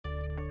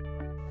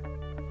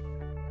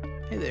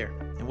Hey there,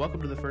 and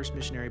welcome to the First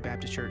Missionary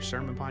Baptist Church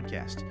Sermon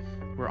Podcast.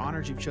 We're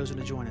honored you've chosen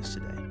to join us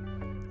today.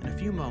 In a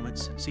few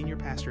moments, Senior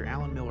Pastor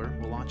Alan Miller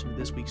will launch into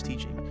this week's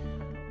teaching.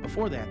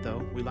 Before that,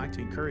 though, we'd like to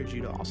encourage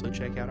you to also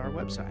check out our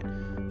website,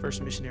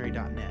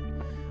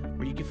 firstmissionary.net,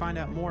 where you can find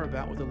out more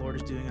about what the Lord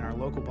is doing in our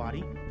local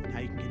body and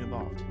how you can get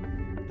involved.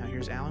 Now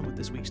here's Alan with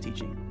this week's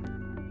teaching.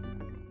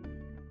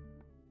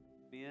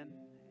 Amen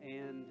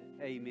and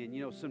amen.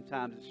 You know,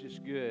 sometimes it's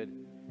just good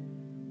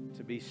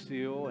to be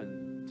still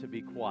and to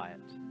be quiet.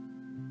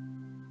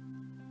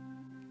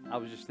 I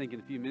was just thinking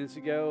a few minutes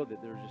ago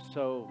that there's just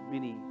so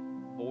many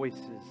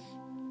voices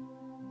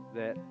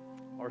that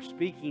are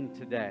speaking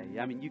today.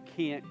 I mean, you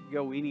can't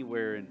go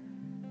anywhere and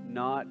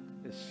not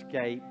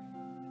escape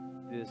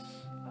this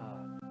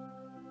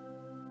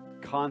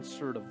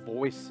concert of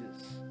voices,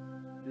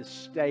 this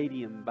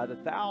stadium by the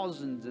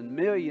thousands and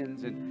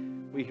millions,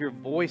 and we hear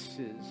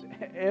voices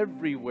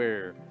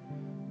everywhere.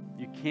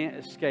 You can't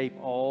escape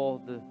all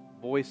the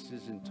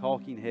voices and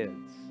talking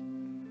heads.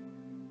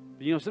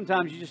 But you know,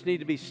 sometimes you just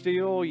need to be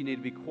still, you need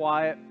to be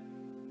quiet,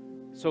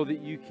 so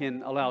that you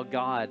can allow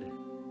God,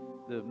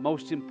 the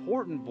most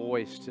important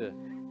voice, to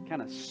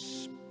kind of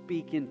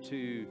speak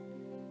into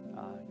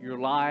your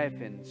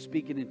life and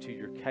speak it into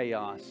your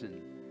chaos.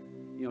 And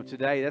you know,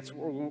 today that's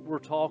what we're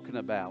talking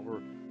about.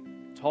 We're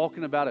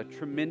talking about a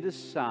tremendous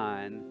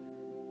sign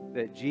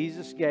that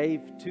Jesus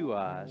gave to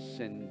us,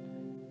 and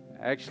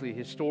actually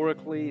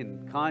historically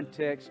in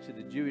context to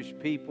the Jewish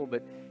people,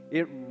 but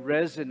it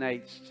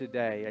resonates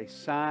today. A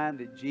sign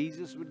that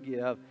Jesus would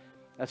give,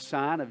 a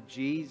sign of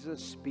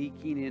Jesus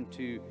speaking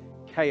into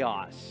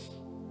chaos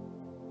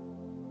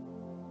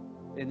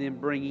and then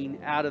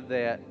bringing out of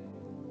that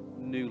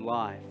new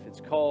life.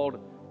 It's called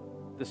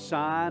the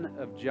sign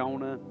of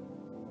Jonah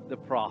the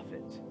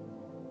prophet.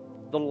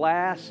 The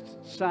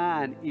last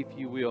sign, if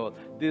you will.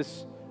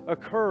 This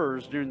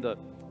occurs during the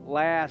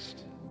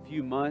last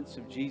few months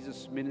of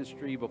Jesus'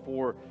 ministry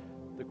before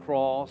the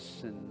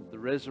cross and the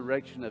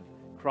resurrection of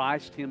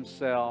Christ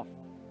himself.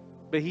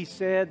 But he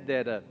said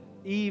that an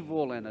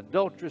evil and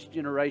adulterous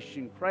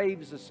generation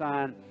craves a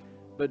sign,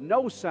 but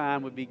no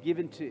sign would be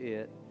given to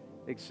it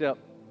except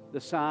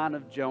the sign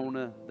of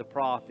Jonah the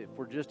prophet.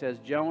 For just as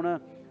Jonah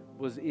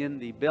was in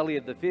the belly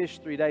of the fish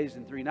 3 days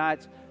and 3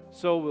 nights,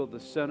 so will the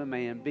Son of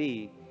Man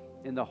be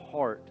in the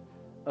heart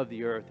of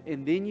the earth.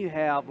 And then you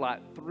have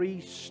like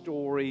 3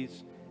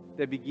 stories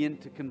that begin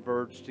to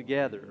converge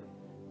together.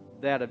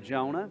 That of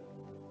Jonah,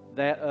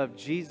 that of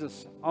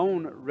Jesus'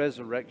 own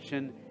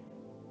resurrection,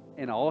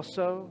 and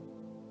also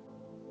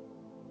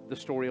the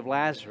story of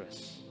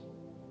Lazarus,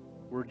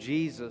 where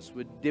Jesus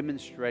would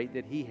demonstrate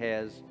that he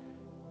has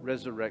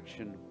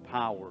resurrection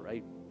power.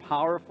 A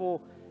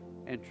powerful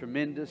and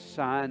tremendous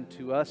sign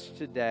to us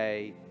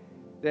today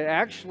that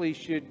actually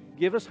should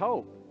give us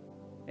hope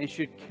and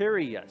should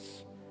carry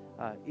us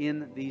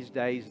in these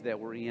days that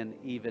we're in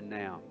even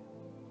now.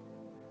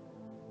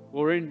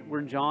 We're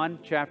in John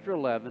chapter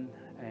 11,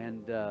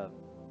 and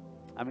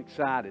I'm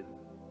excited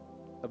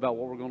about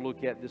what we're going to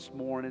look at this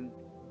morning.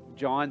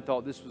 John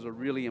thought this was a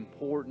really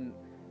important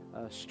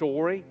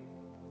story.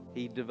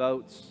 He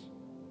devotes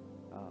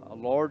a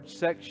large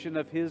section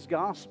of his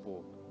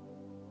gospel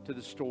to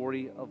the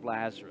story of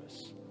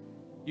Lazarus.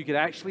 You could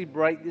actually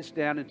break this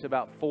down into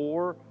about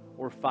 4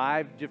 or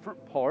 5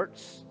 different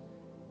parts.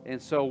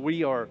 And so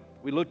we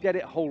looked at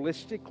it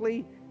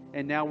holistically,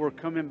 and now we're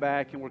coming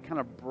back and we're kind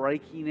of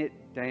breaking it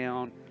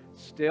down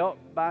step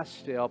by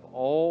step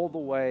all the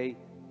way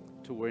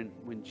to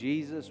when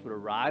Jesus would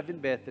arrive in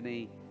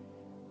Bethany,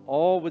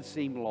 all would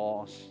seem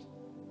lost.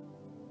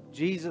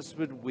 Jesus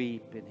would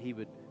weep and he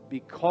would be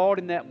caught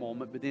in that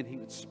moment, but then he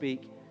would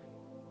speak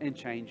and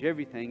change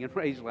everything and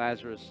raise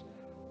Lazarus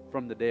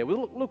from the dead.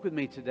 Well, look with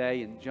me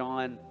today in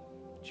John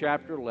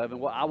chapter 11,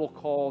 what I will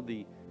call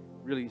the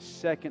really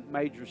second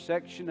major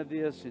section of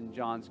this in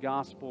John's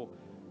gospel.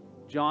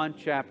 John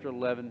chapter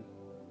 11,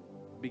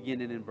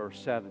 beginning in verse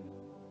 7.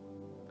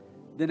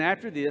 Then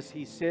after this,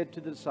 he said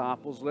to the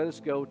disciples, "Let us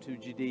go to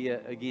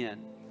Judea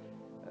again."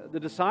 The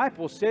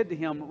disciples said to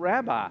him,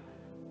 "Rabbi,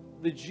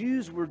 the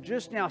Jews were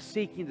just now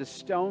seeking to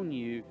stone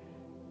you,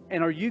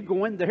 and are you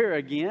going there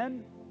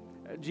again?"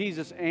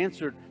 Jesus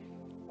answered,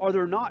 "Are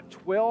there not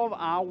 12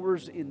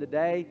 hours in the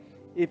day?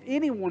 If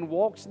anyone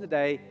walks in the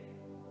day,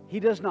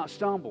 he does not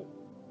stumble,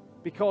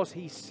 because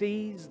he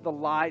sees the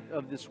light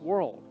of this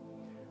world.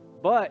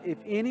 But if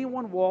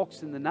anyone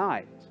walks in the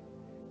night,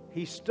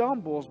 he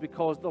stumbles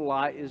because the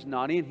light is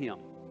not in him."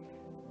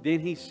 Then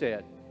he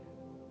said,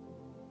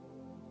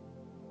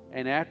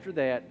 and after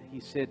that he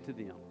said to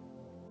them,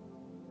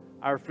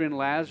 "Our friend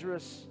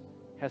Lazarus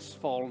has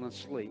fallen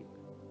asleep,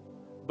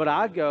 but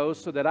I go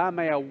so that I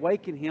may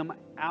awaken him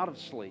out of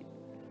sleep."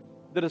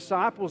 The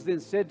disciples then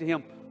said to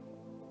him,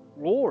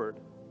 "Lord,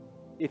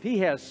 if he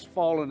has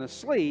fallen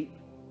asleep,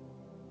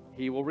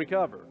 he will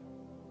recover."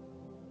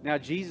 Now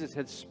Jesus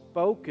had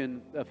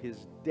spoken of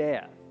his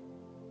death,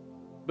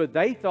 but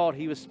they thought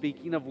he was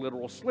speaking of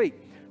literal sleep.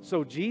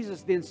 So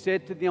Jesus then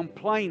said to them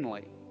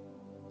plainly,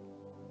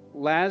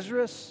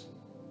 "Lazarus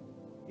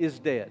is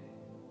dead.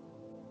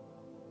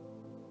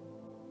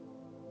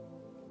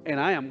 And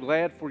I am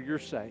glad for your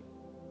sake.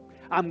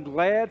 I'm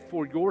glad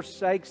for your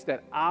sakes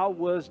that I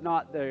was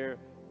not there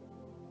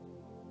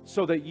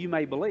so that you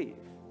may believe.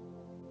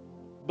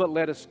 But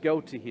let us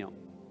go to him.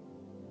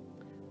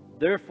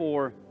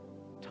 Therefore,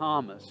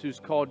 Thomas, who's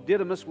called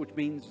Didymus, which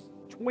means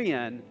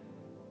twin,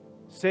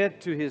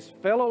 said to his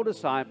fellow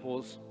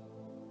disciples,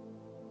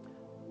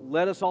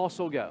 let us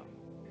also go,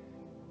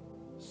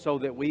 so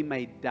that we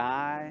may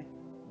die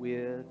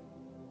with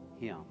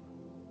him.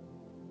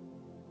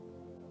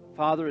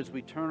 Father, as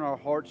we turn our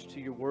hearts to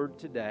your word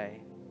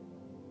today,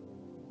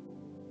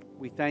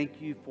 we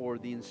thank you for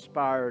the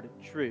inspired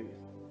truth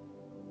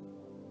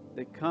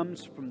that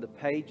comes from the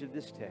page of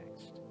this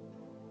text.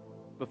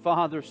 But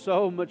Father,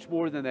 so much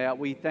more than that,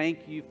 we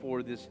thank you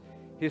for this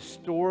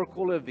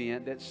historical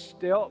event that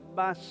step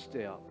by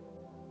step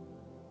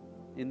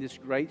in this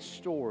great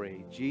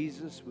story,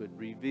 Jesus would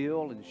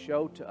reveal and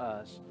show to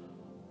us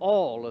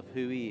all of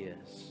who he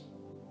is.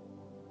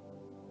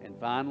 And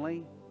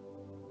finally,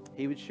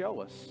 he would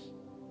show us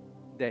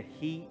that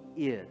he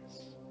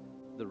is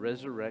the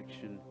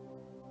resurrection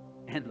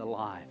and the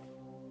life.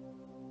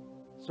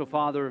 So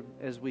Father,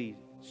 as we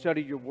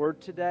study your word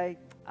today,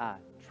 I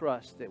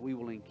trust that we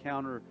will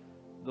encounter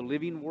the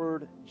living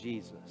word,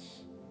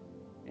 Jesus.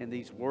 And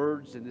these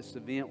words in this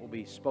event will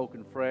be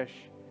spoken fresh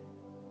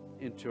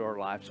into our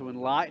life. So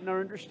enlighten our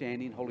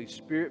understanding. Holy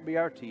Spirit, be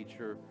our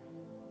teacher.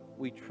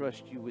 We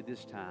trust you with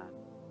this time.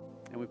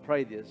 And we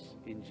pray this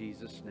in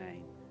Jesus'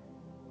 name.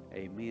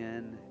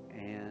 Amen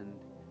and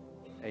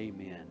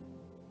amen.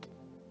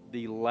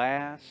 The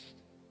last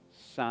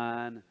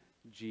sign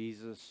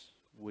Jesus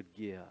would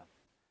give.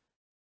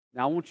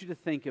 Now I want you to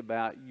think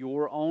about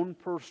your own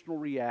personal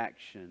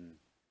reaction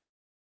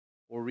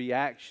or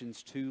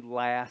reactions to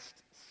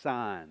last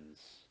signs.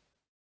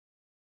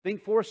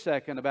 Think for a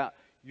second about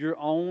your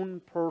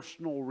own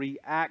personal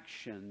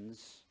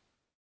reactions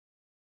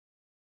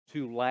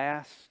to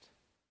last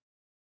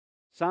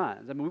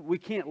signs. I mean, we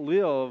can't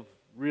live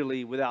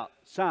really without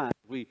signs.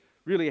 We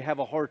really have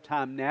a hard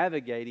time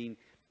navigating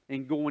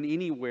and going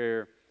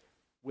anywhere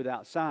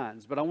without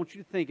signs. But I want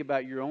you to think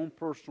about your own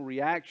personal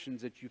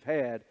reactions that you've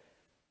had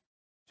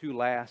to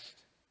last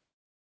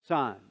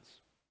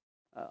signs.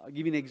 I'll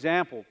give you an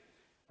example.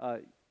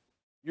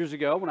 Years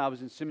ago, when I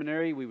was in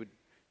seminary, we would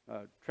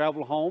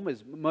travel home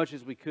as much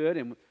as we could,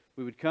 and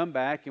we would come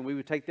back, and we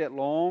would take that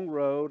long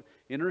road,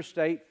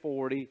 Interstate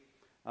 40,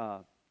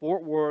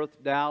 Fort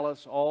Worth,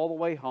 Dallas, all the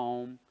way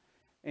home.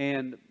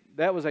 And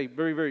that was a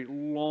very, very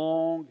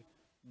long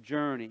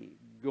journey,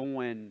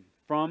 going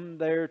from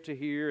there to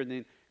here, and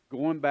then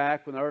going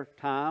back when our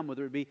time,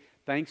 whether it be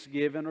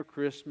Thanksgiving or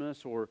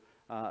Christmas or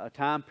a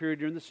time period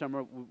during the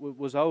summer,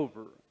 was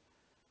over.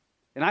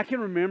 And I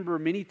can remember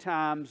many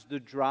times the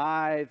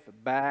drive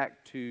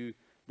back to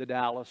the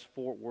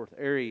Dallas-Fort Worth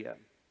area.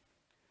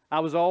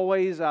 I've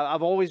always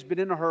been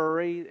in a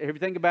hurry.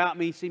 Everything about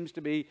me seems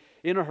to be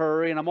in a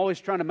hurry, and I'm always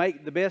trying to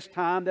make the best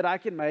time that I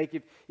can make.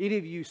 If any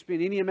of you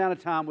spend any amount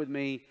of time with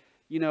me,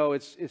 you know,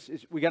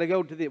 we got to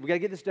go to we got to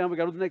get this done. We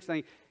got to do the next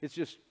thing. It's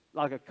just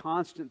like a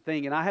constant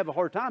thing, and I have a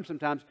hard time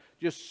sometimes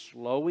just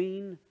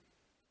slowing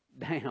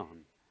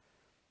down.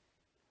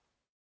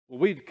 Well,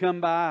 we'd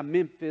come by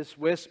Memphis,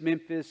 West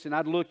Memphis, and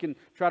I'd look and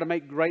try to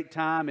make great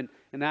time. And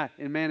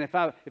man, if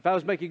I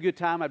was making good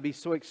time, I'd be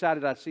so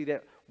excited. I'd see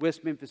that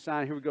West Memphis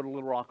sign. Here we go to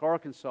Little Rock,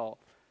 Arkansas.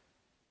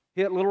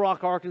 Hit Little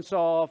Rock,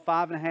 Arkansas,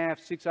 5.5,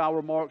 6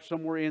 hour mark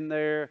somewhere in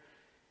there.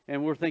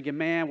 And we're thinking,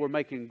 man, we're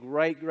making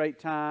great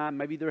time.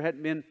 Maybe there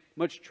hadn't been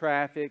much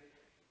traffic.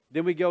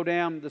 Then we go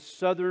down the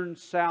southern,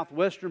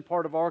 southwestern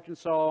part of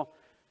Arkansas.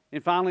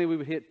 And finally, we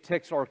would hit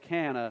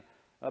Texarkana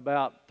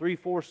about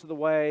 3/4 of the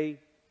way.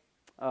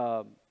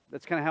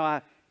 That's kind of how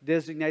I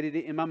designated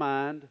it in my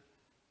mind.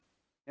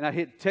 And I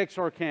hit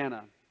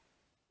Texarkana,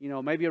 you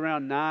know, maybe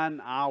around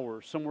 9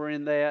 hours, somewhere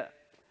in that.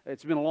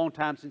 It's been a long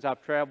time since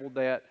I've traveled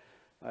that.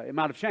 It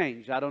might have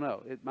changed. I don't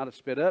know. It might have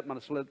sped up, might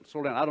have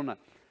slowed down. I don't know.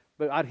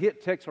 But I'd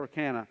hit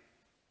Texarkana.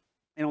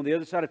 And on the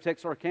other side of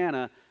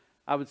Texarkana,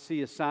 I would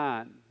see a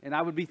sign. And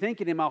I would be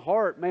thinking in my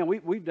heart, man,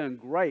 we've done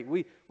great.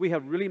 We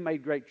have really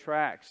made great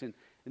tracks. And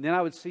then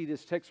I would see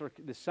this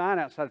sign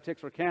outside of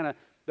Texarkana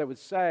that would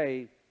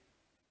say,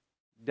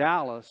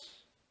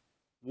 Dallas,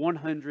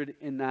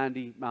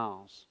 190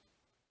 miles.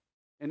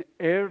 And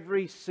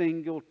every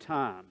single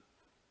time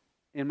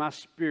in my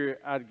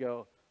spirit, I'd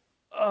go,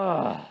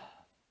 ugh,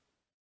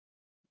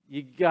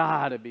 you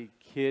gotta be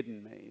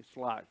kidding me. It's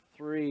like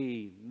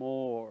 3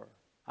 more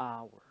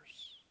hours.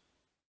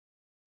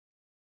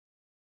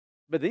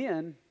 But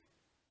then,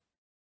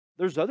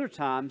 there's other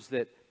times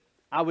that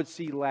I would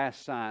see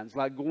last signs,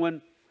 like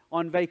going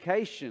on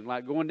vacation,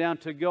 like going down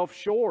to Gulf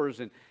Shores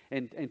and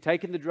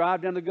taking the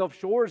drive down to Gulf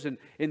Shores. And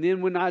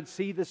then when I'd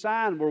see the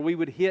sign where we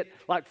would hit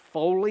like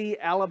Foley,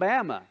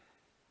 Alabama,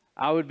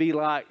 I would be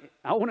like,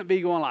 I wouldn't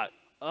be going like,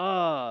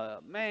 oh,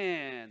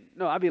 man.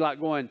 No, I'd be like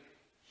going,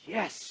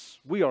 yes,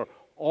 we are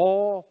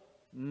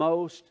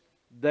almost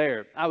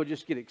there. I would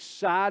just get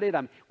excited.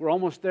 We're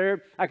almost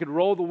there. I could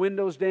roll the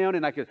windows down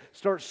and I could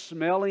start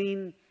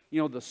smelling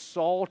the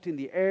salt in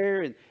the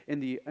air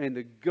and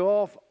the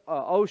Gulf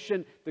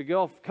Ocean, the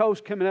Gulf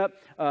Coast coming up.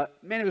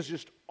 Man, it was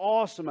just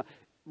awesome.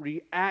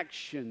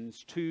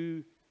 Reactions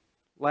to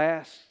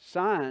last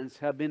signs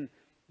have been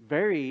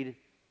varied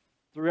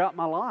throughout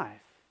my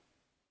life.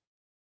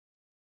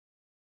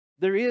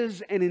 There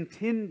is an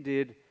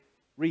intended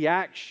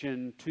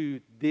reaction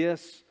to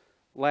this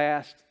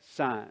last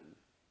sign.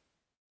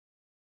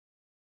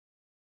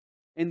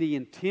 And the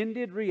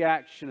intended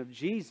reaction of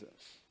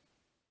Jesus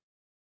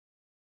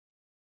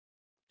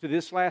to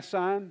this last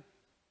sign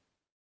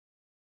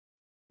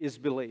is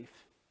belief.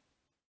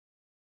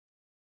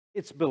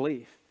 It's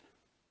belief.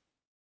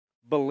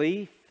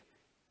 Belief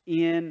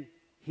in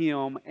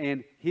Him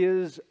and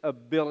His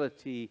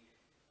ability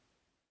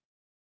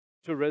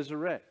to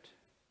resurrect,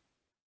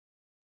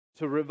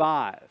 to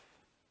revive,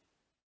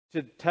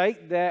 to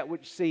take that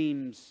which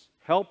seems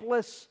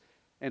helpless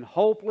and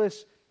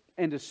hopeless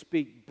and to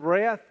speak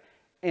breath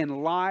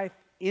and life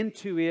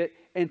into it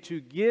and to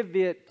give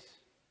it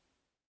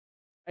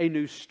a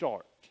new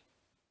start,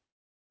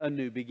 a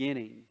new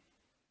beginning.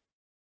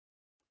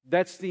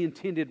 That's the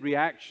intended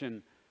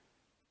reaction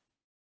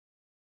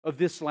of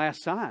this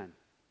last sign,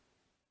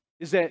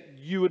 is that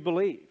you would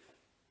believe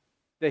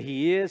that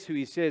He is who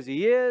He says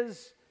He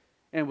is,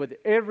 and with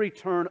every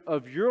turn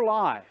of your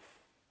life,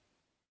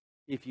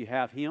 if you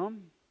have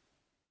Him,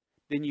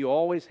 then you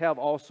always have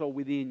also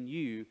within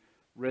you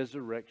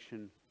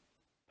resurrection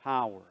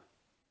power.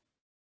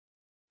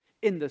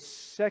 In the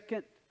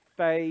second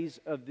phase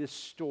of this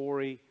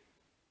story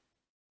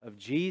of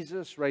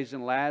Jesus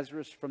raising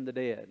Lazarus from the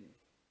dead,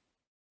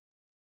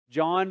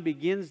 John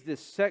begins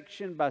this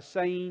section by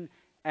saying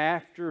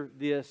after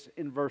this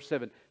in verse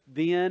 7,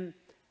 then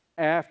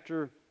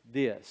after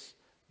this,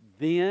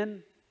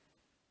 then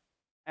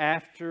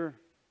after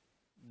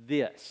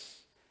this.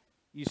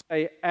 You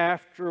say,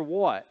 after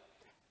what?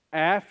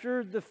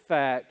 After the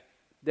fact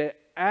that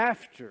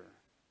after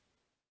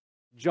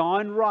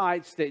John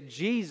writes that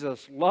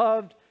Jesus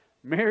loved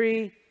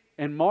Mary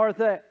and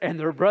Martha and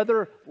their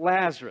brother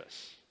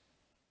Lazarus,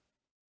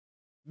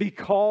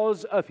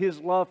 because of His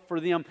love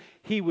for them,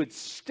 He would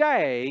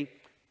stay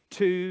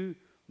 2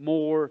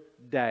 more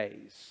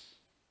days.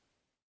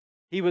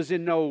 He was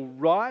in no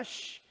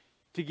rush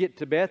to get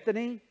to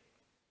Bethany.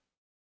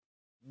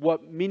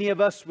 What many of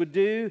us would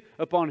do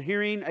upon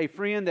hearing a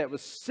friend that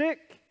was sick,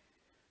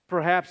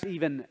 perhaps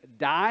even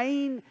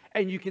dying,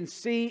 and you can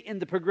see in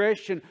the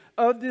progression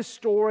of this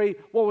story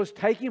what was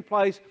taking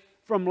place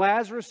from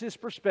Lazarus'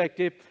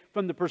 perspective,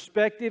 from the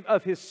perspective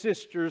of his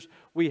sisters.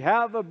 We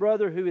have a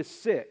brother who is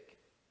sick.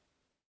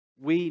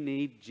 We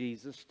need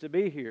Jesus to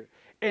be here.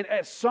 And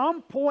at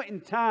some point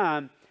in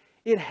time,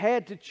 it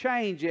had to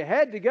change. It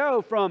had to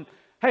go from,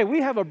 hey,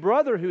 we have a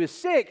brother who is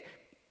sick,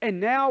 and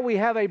now we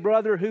have a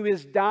brother who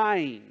is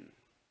dying.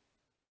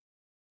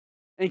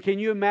 And can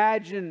you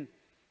imagine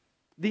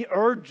the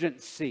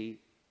urgency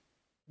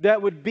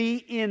that would be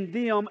in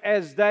them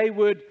as they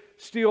would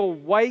still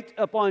wait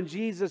upon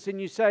Jesus?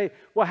 And you say,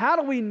 well, how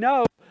do we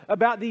know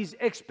about these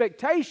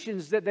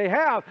expectations that they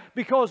have?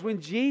 Because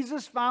when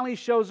Jesus finally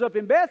shows up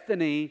in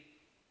Bethany,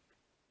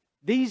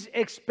 these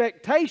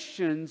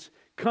expectations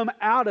come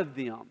out of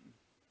them.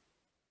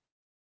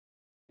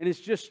 And it's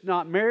just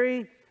not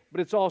Mary, but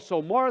it's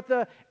also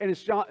Martha. And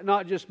it's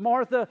not just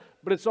Martha,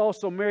 but it's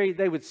also Mary.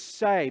 They would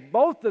say,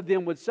 both of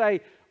them would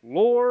say,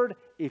 Lord,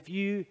 if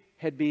you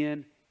had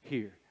been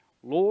here.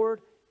 Lord,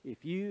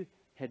 if you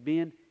had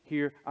been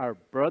here, our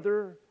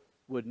brother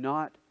would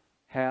not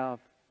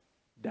have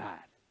died.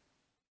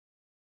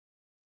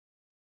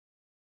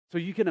 So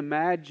you can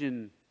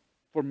imagine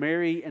for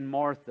Mary and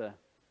Martha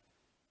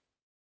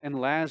and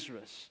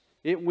Lazarus,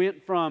 it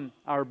went from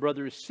our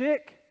brother is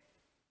sick,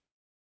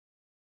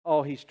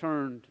 oh, he's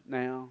turned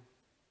now.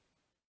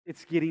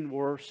 It's getting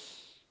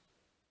worse.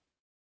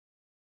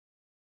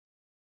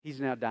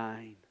 He's now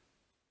dying.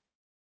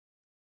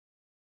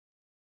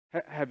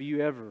 Have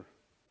you ever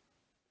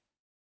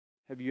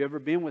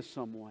been with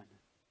someone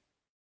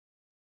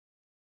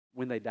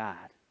when they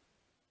died?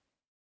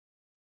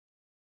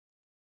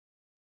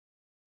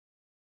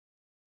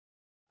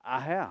 I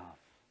have.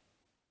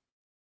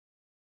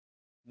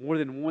 More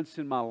than once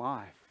in my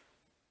life.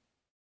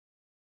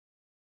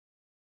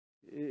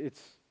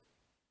 It's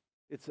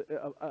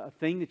a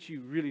thing that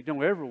you really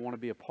don't ever want to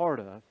be a part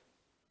of.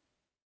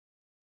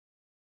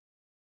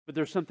 But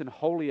there's something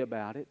holy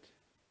about it.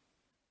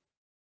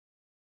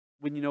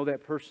 When you know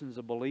that person's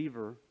a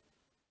believer,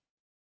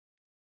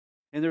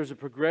 and there's a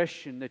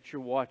progression that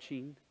you're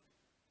watching.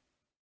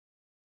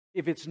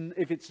 If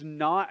it's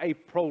not a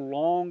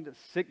prolonged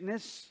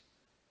sickness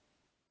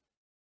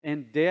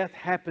and death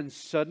happens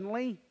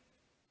suddenly,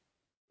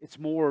 it's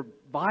more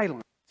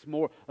violent. It's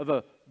more of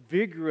a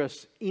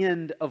vigorous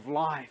end of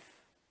life.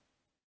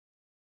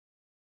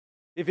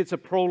 If it's a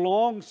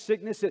prolonged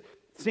sickness, it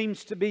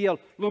seems to be a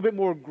little bit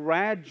more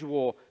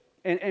gradual,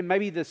 and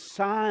maybe the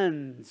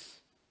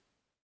signs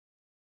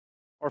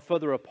are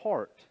further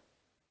apart.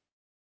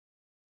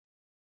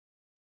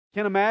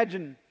 Can't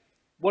imagine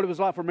what it was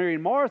like for Mary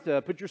and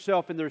Martha. Put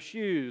yourself in their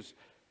shoes.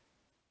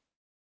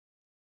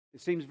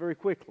 It seems very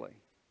quickly.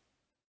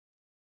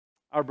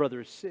 Our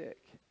brother is sick.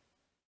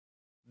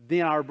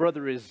 Then our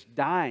brother is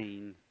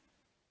dying.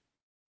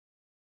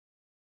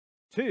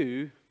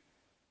 2,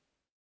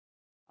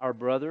 our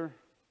brother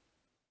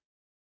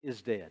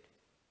is dead.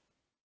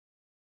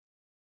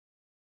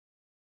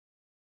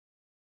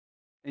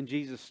 And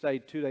Jesus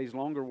stayed 2 days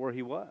longer where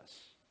he was.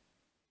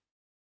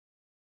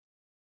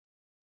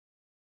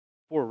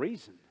 For a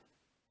reason.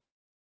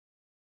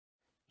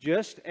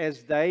 Just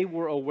as they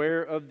were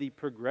aware of the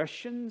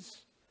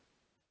progressions,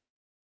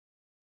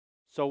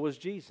 so was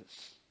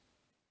Jesus.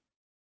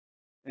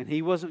 And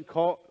he wasn't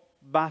caught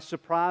by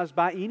surprise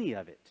by any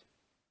of it.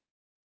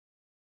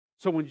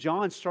 So when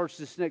John starts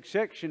this next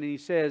section and he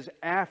says,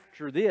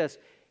 after this,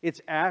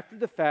 it's after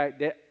the fact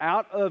that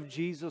out of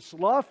Jesus'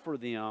 love for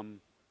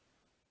them,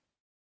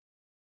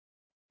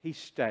 he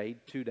stayed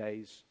 2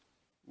 days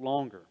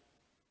longer.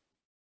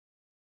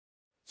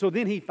 So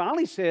then he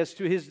finally says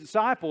to his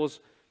disciples,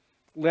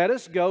 let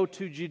us go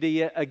to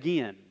Judea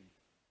again.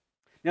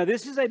 Now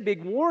this is a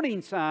big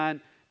warning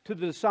sign to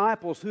the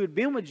disciples who had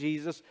been with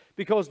Jesus,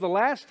 because the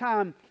last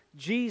time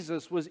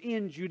Jesus was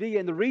in Judea,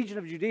 in the region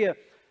of Judea,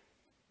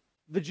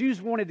 the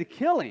Jews wanted to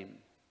kill him.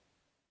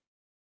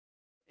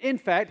 In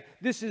fact,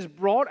 this is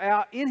brought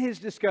out in his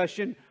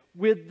discussion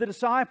with the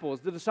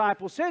disciples. The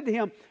disciples said to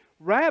him,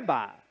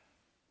 Rabbi,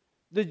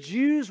 the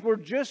Jews were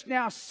just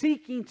now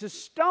seeking to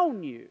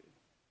stone you.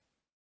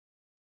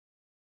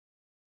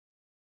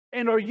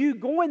 And are you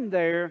going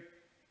there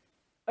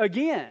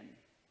again?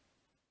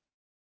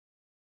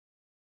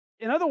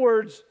 In other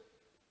words,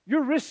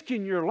 you're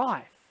risking your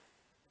life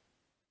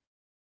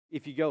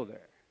if you go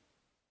there.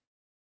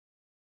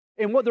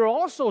 And what they're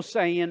also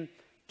saying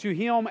to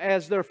him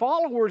as their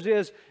followers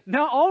is,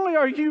 not only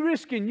are you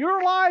risking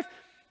your life,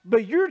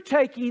 but you're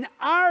taking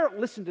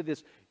listen to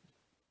this,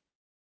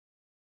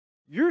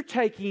 you're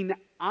taking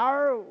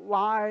our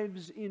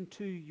lives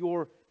into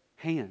your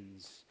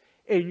hands.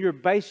 And you're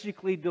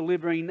basically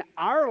delivering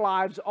our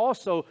lives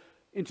also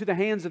into the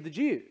hands of the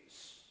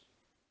Jews.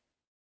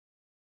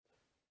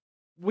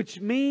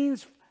 Which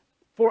means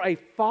for a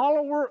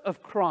follower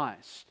of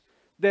Christ,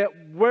 that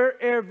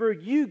wherever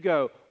you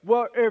go,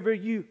 wherever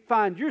you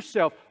find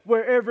yourself,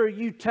 wherever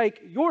you take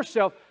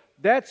yourself,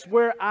 that's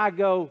where I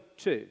go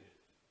too.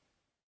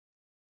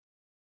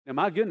 Now,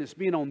 my goodness,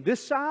 being on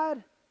this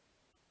side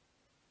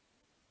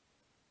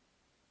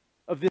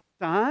of this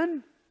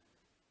sign,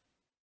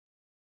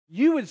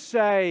 you would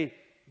say,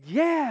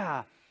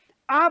 yeah,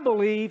 I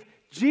believe,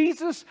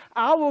 Jesus,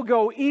 I will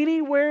go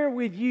anywhere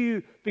with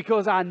you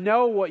because I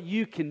know what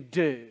you can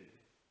do.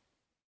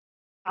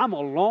 I'm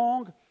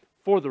along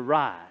for the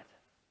ride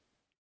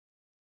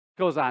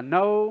because I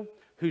know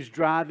who's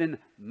driving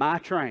my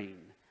train.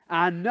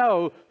 I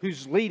know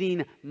who's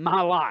leading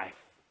my life,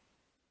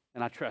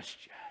 and I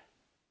trust you.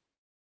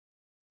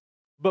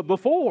 But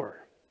before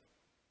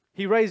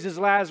he raises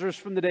Lazarus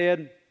from the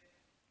dead,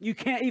 you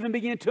can't even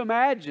begin to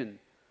imagine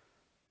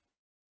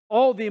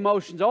all the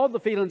emotions, all the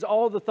feelings,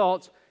 all the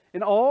thoughts,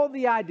 and all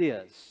the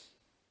ideas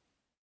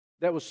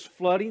that was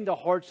flooding the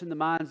hearts and the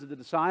minds of the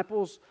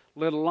disciples,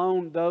 let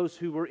alone those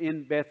who were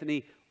in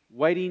Bethany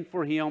waiting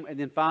for him. And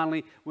then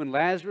finally, when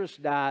Lazarus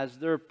dies,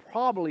 they're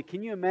probably,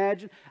 can you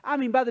imagine? I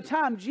mean, by the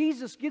time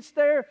Jesus gets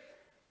there,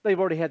 they've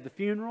already had the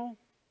funeral.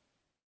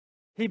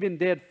 He'd been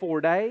dead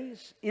 4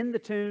 days in the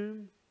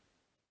tomb.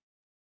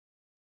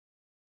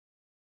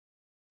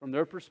 From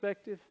their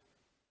perspective,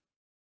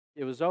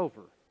 it was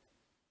over.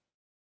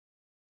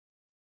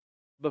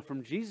 But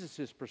from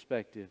Jesus'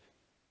 perspective,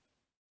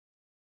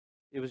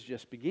 it was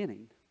just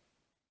beginning.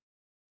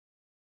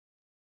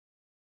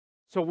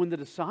 So when the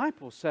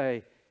disciples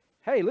say,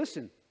 hey,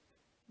 listen,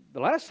 the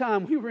last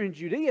time we were in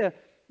Judea,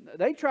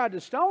 they tried to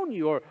stone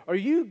you, or are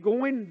you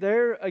going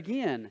there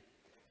again?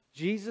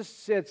 Jesus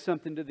said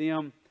something to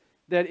them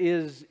that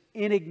is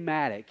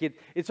enigmatic.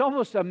 It's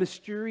almost a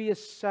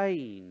mysterious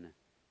saying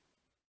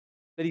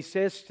that he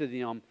says to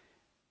them.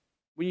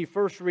 When you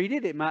first read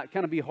it, it might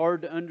kind of be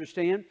hard to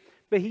understand.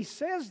 But he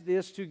says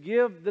this to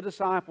give the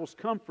disciples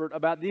comfort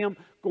about them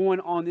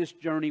going on this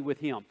journey with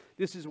him.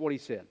 This is what he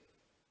said.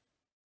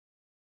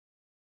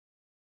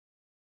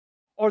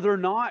 Are there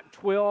not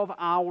 12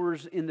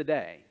 hours in the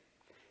day?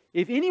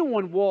 If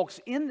anyone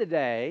walks in the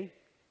day,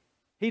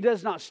 he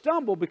does not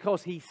stumble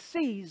because he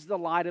sees the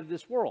light of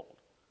this world.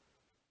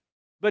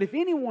 But if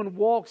anyone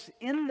walks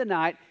in the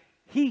night,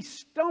 he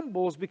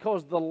stumbles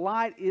because the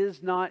light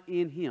is not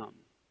in him.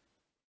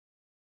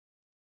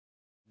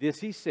 This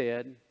he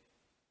said,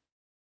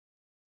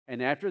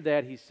 and after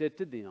that he said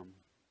to them,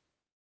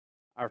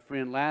 our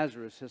friend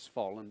Lazarus has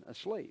fallen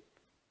asleep.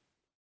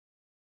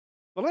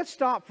 But let's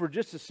stop for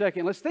just a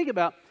second. Let's think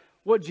about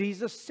what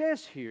Jesus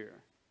says here.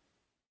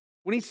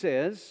 When he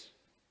says,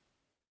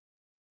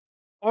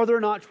 are there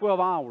not 12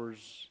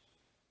 hours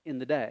in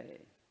the day?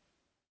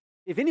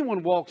 If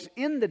anyone walks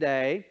in the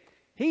day,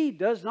 he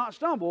does not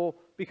stumble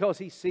because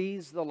he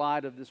sees the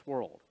light of this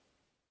world.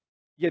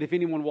 Yet if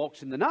anyone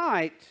walks in the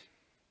night,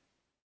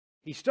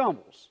 he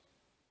stumbles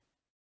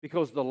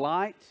because the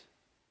light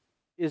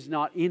is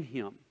not in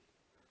him.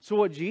 So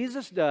what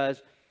Jesus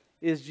does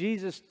is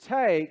Jesus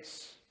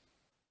takes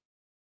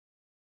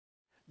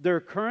their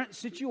current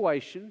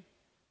situation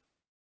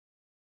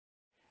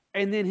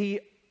and then He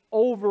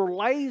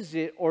overlays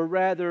it, or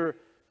rather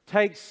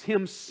takes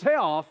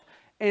Himself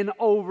and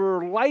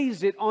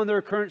overlays it on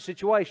their current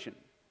situation.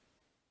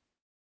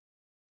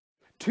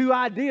 Two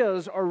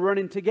ideas are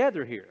running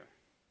together here.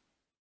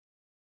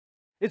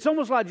 It's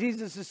almost like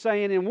Jesus is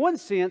saying, in one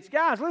sense,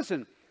 guys,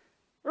 listen,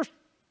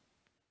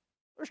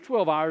 there's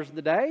 12 hours in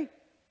the day.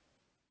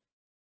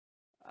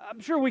 I'm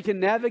sure we can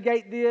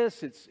navigate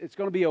this. It's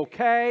going to be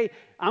okay.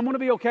 I'm going to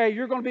be okay.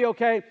 You're going to be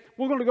okay.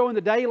 We're going to go in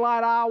the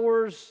daylight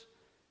hours.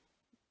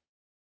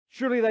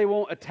 Surely they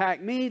won't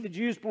attack me. The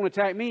Jews won't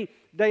attack me.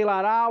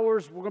 Daylight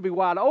hours, we're going to be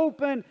wide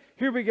open.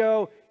 Here we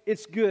go.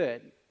 It's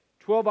good.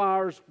 12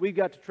 hours, we've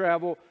got to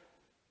travel.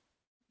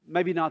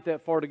 Maybe not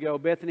that far to go.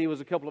 Bethany was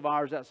a couple of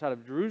hours outside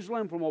of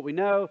Jerusalem from what we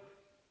know.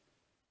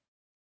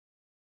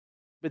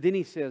 But then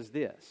He says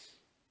this.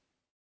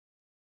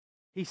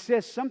 He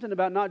says something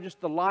about not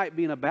just the light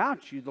being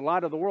about you, the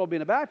light of the world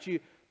being about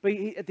you, but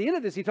at the end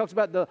of this, He talks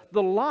about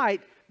the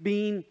light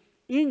being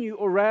in you,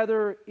 or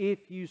rather,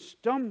 if you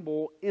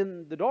stumble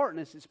in the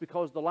darkness, it's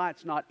because the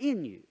light's not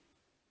in you.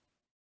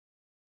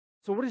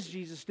 So what is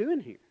Jesus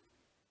doing here?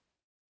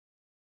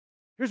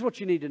 Here's what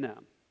you need to know.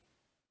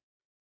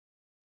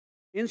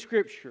 In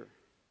Scripture,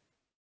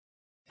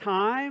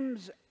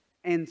 times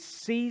and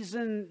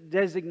season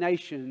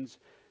designations,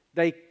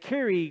 they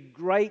carry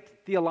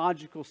great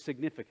theological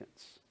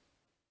significance.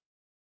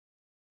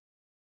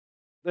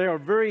 They are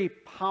very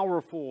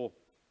powerful,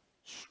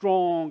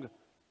 strong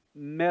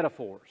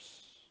metaphors.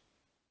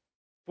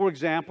 For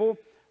example,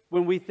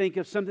 when we think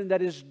of something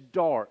that is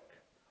dark,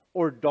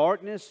 or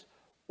darkness,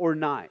 or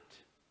night,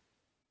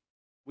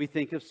 we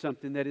think of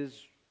something that is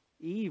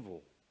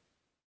evil,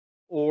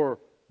 or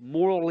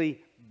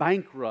morally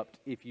bankrupt,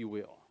 if you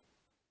will.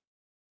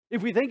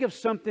 If we think of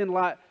something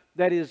like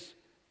that is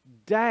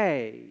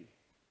day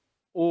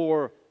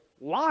or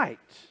light,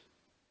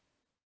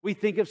 we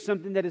think of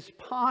something that is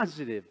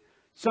positive,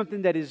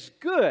 something that is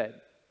good.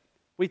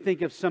 We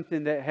think of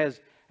something that has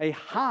a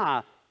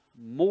high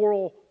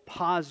moral,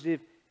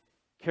 positive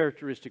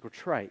characteristic or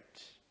trait.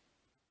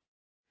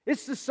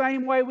 It's the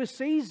same way with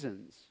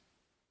seasons.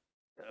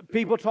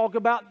 People talk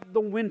about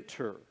the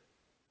winter.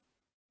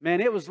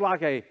 Man, it was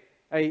like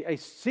a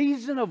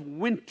season of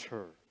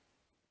winter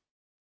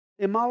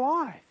in my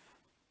life.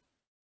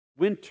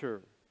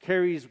 Winter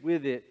carries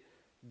with it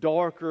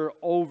darker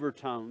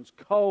overtones,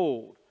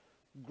 cold,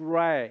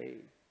 gray.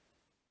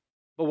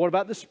 But what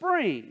about the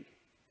spring?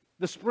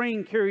 The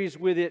spring carries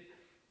with it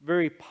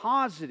very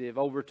positive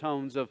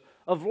overtones of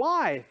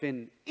life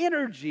and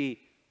energy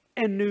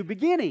and new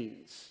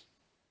beginnings.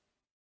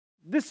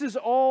 This is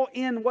all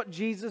in what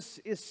Jesus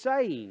is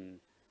saying.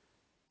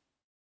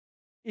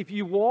 If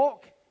you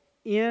walk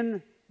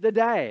in the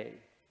day,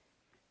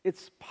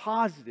 it's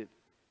positive,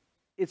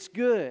 it's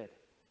good,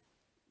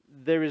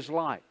 there is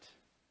light.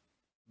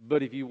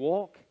 But if you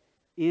walk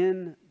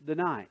in the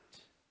night,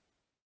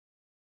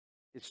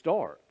 it's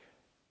dark,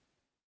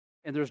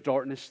 and there's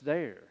darkness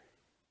there.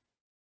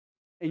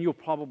 And you'll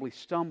probably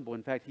stumble.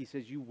 In fact, He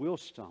says you will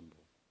stumble.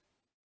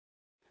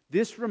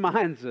 This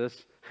reminds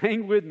us,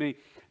 hang with me,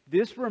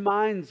 this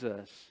reminds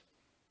us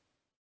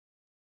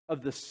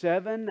of the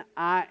 7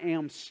 I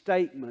am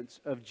statements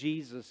of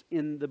Jesus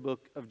in the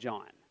book of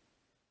John.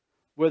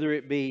 Whether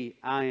it be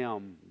I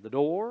am the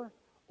door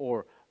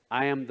or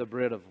I am the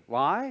bread of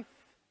life,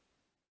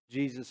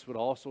 Jesus would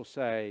also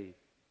say,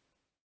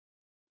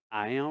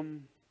 I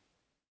am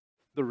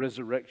the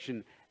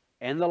resurrection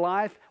and the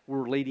life.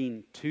 We're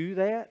leading to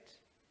that.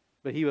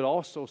 But He would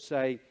also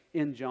say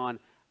in John,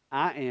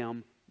 I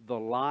am the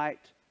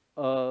light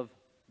of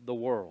the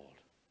world.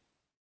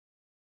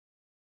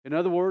 In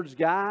other words,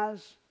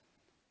 guys,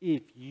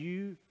 if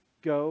you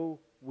go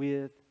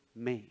with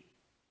me,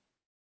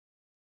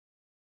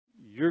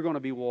 you're going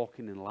to be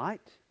walking in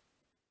light.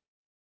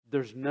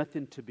 There's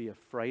nothing to be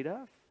afraid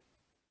of.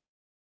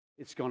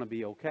 It's going to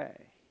be okay.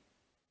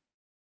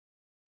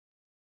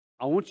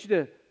 I want you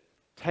to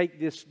take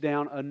this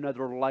down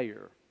another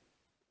layer.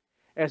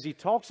 As he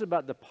talks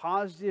about the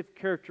positive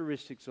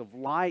characteristics of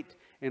light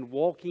and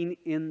walking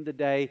in the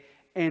day,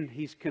 and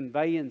he's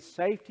conveying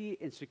safety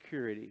and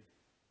security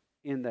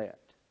in that.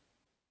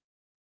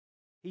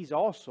 He's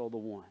also the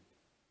one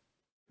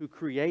who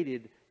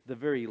created the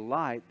very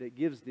light that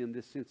gives them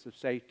this sense of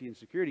safety and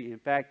security. In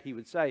fact, he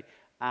would say,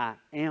 I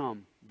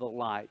am the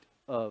light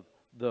of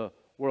the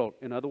world.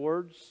 In other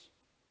words,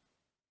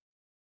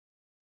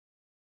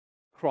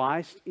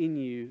 Christ in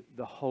you,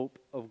 the hope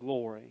of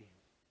glory,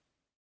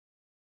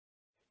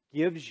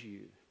 gives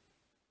you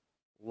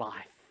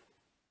life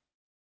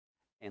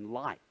and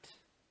light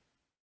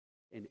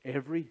in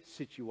every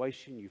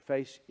situation you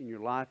face in your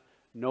life,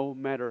 no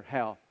matter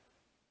how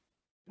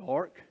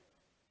dark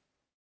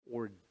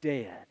or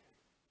dead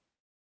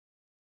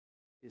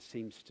it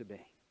seems to be.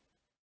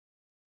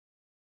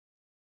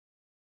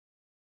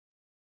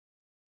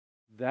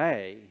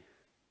 They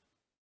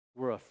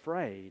were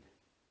afraid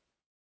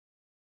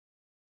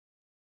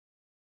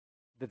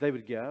that they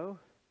would go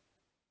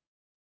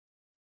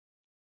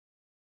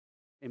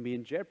and be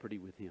in jeopardy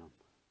with him.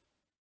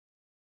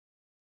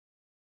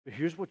 But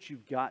here's what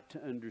you've got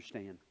to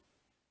understand.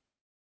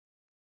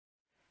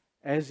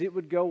 As it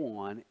would go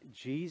on,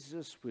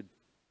 Jesus would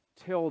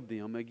tell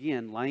them,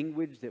 again,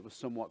 language that was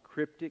somewhat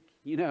cryptic.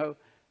 You know,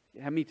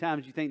 how many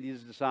times do you think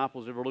these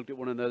disciples ever looked at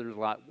one another and was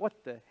like, what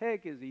the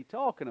heck is he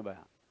talking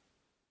about?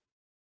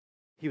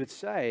 He would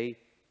say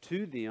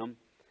to them,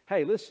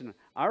 hey, listen,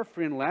 our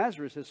friend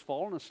Lazarus has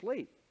fallen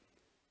asleep,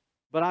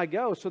 but I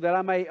go so that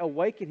I may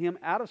awaken him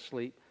out of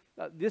sleep.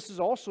 This is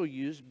also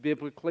used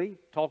biblically,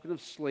 talking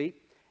of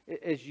sleep,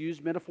 is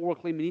used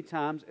metaphorically many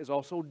times as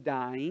also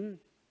dying.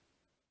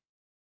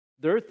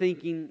 They're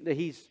thinking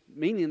that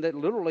meaning that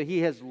literally he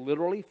has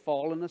literally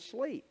fallen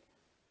asleep.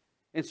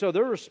 And so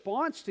their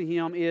response to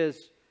him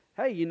is,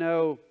 hey,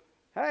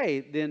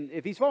 then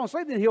if he's fallen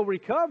asleep, then he'll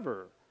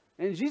recover.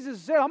 And Jesus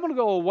said, I'm going to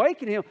go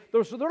awaken him.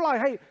 So they're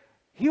like, hey,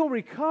 he'll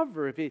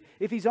recover.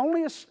 If he's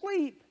only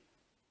asleep,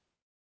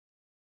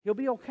 he'll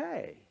be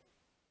okay.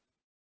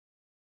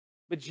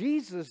 But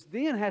Jesus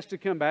then has to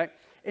come back,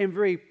 and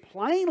very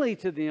plainly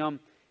to them,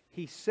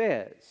 he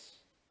says,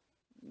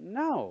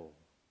 no.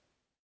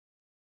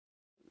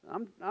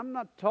 I'm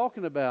not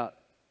talking about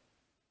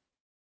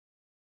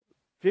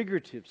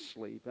figurative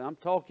sleep. I'm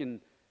talking,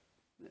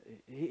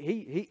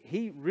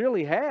 he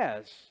really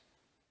has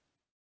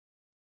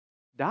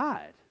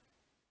died.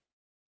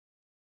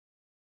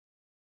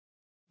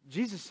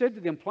 Jesus said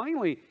to them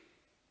plainly,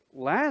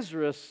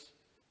 Lazarus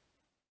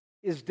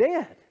is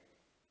dead.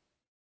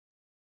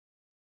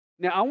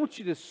 Now, I want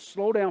you to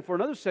slow down for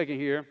another second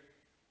here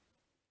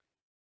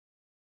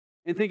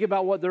and think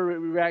about what their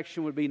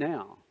reaction would be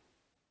now.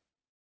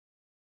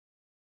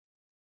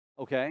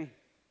 Okay?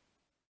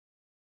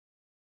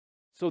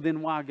 So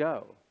then why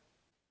go?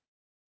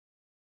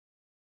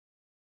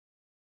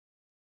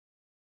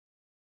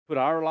 Put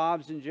our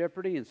lives in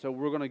jeopardy, and so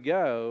we're going to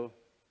go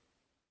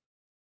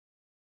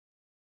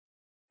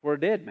for a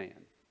dead man.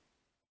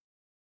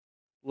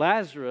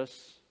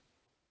 Lazarus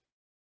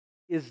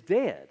is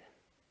dead.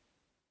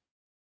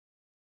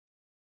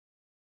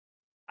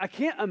 I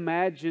can't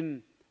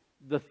imagine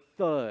the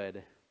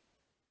thud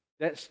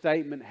that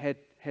statement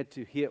had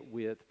to hit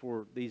with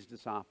for these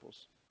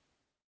disciples.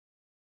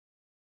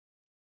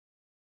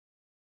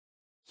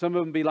 Some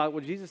of them be like,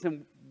 well, Jesus,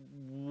 then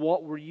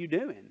what were you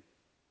doing?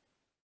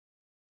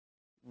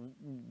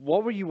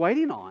 What were you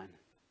waiting on?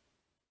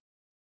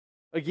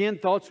 Again,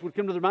 thoughts would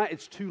come to their mind,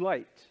 it's too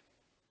late.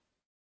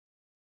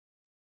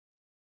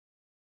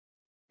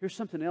 Here's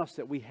something else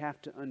that we have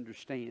to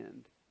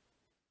understand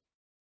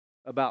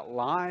about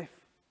life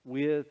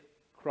with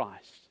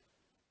Christ.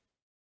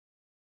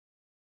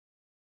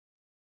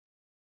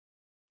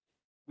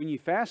 When you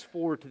fast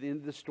forward to the end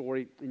of the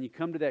story and you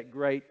come to that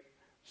great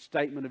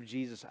statement of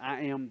Jesus,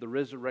 I am the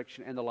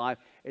resurrection and the life,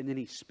 and then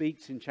he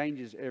speaks and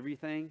changes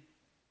everything.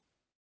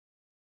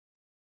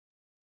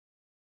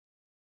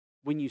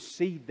 When you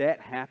see that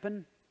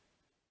happen,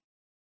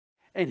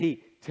 and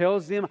he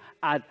tells them,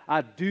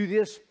 I do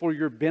this for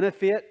your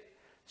benefit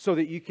so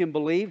that you can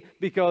believe,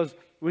 because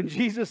when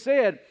Jesus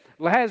said,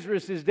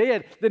 Lazarus is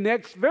dead, the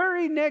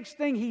very next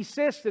thing he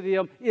says to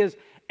them is,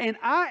 and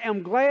I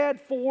am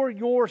glad for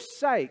your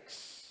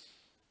sakes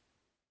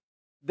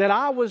that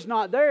I was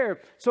not there,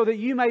 so that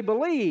you may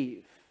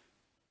believe.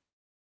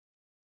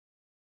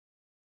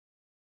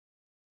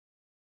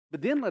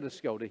 But then let us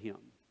go to him.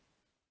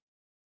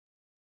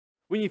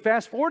 When you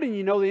fast forward and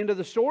you know the end of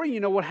the story,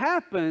 you know what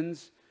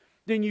happens,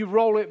 then you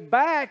roll it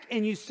back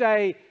and you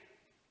say,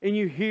 and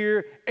you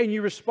hear and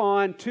you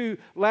respond to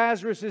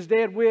Lazarus is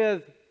dead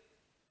with,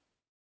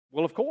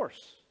 well, of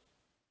course.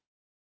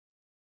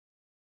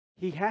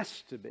 He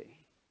has to be.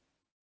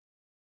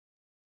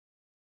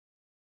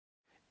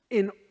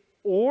 In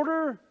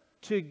order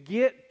to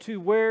get to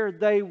where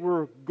they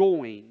were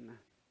going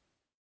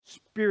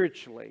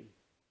spiritually,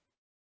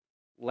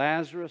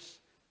 Lazarus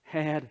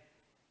had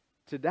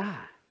to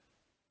die.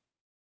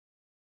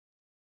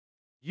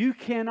 You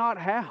cannot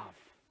have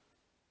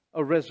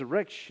a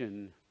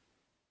resurrection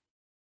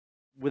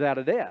without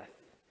a death.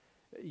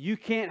 You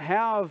can't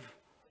have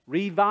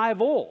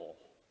revival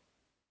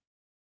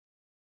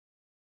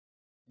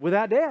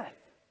without death.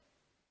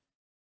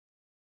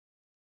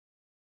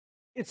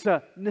 It's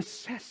a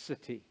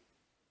necessity,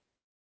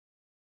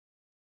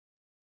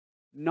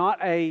 not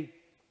a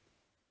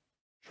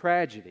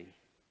tragedy.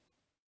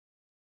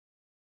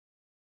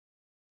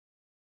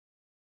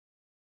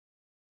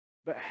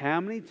 But how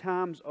many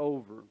times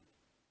over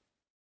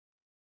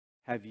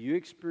have you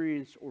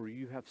experienced or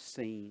you have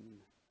seen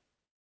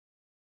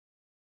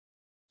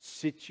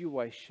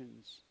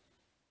situations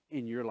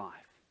in your life,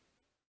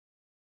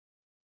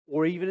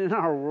 or even in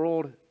our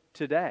world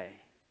today,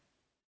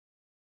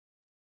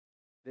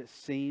 that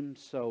seem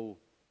so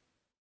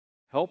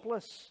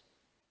helpless,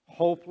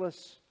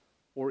 hopeless,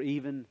 or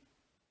even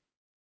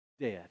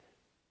dead?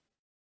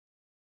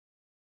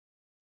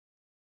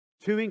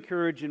 Two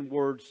encouraging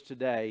words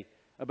today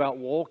about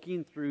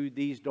walking through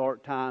these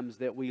dark times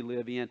that we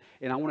live in.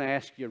 And I want to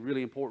ask you a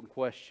really important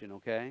question,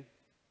 okay?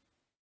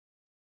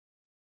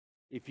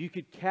 if you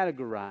could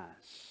categorize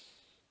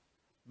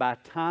by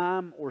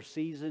time or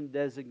season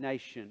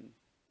designation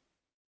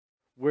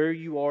where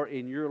you are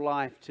in your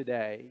life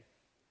today,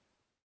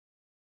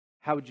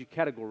 how would you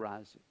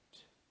categorize it?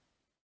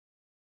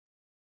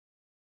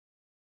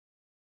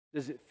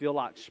 Does it feel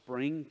like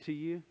spring to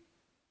you?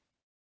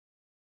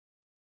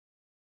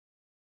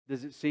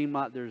 Does it seem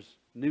like there's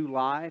new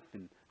life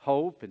and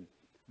hope and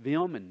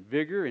vim and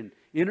vigor and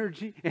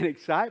energy and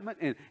excitement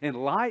and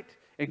light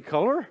and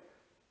color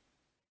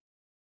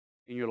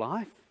in your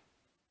life?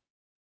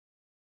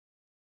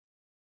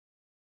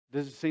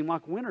 Does it seem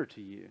like winter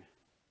to you?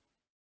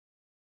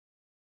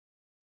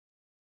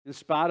 In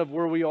spite of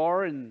where we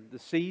are in the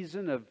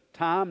season of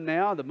time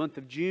now, the month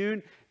of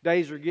June,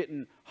 days are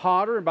getting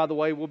hotter. And by the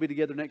way, we'll be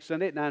together next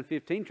Sunday at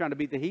 9:15, trying to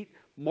beat the heat.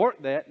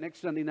 Mark that, next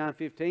Sunday,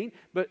 9:15.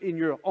 But in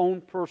your own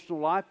personal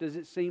life, does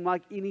it seem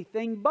like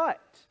anything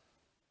but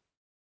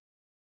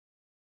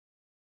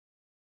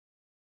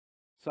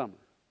summer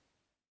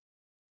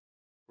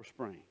or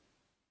spring?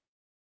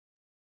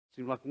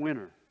 Seems like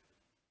winter.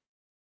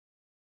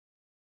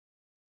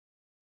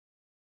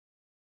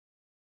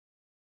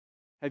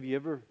 Have you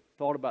ever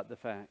thought about the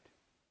fact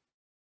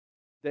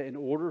that in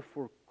order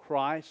for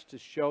Christ to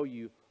show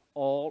you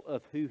all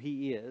of who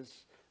He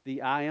is,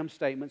 the I am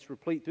statements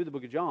replete through the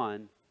book of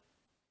John,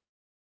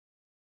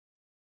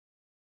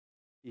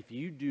 if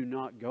you do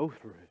not go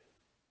through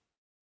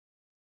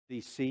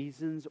these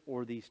seasons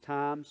or these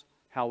times,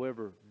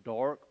 however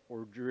dark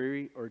or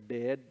dreary or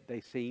dead they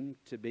seem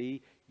to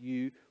be,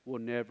 you will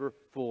never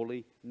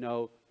fully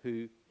know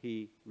who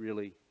He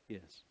really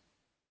is.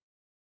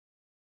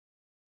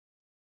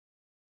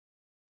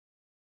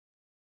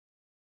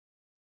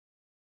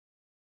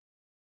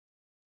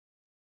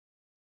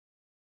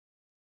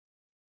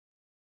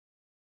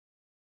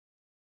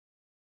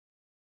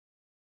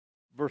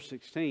 Verse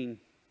 16,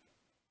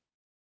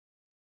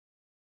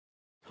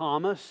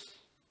 Thomas,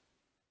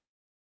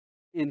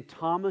 in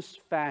Thomas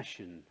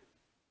fashion,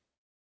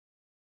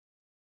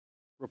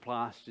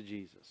 replies to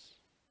Jesus.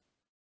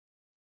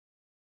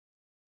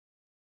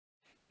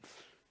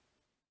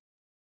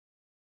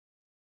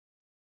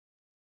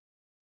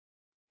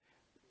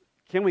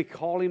 Can we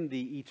call him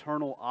the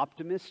eternal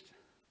optimist?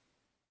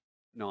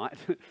 Not.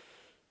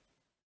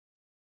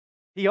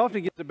 He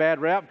often gets a bad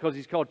rap because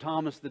he's called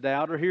Thomas the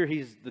Doubter. Here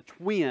he's the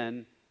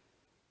twin.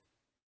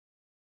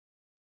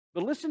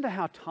 But listen to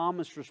how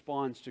Thomas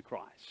responds to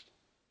Christ.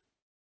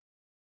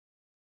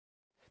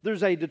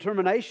 There's a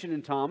determination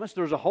in Thomas.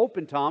 There's a hope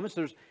in Thomas.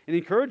 There's an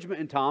encouragement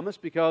in Thomas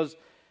because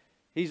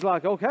he's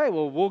like, okay,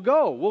 well, we'll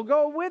go. We'll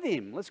go with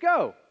him. Let's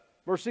go.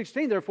 Verse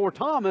 16, therefore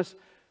Thomas,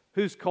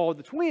 who's called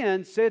the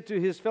twin, said to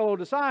his fellow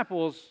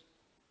disciples,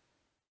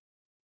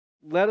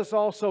 let us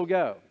also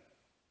go.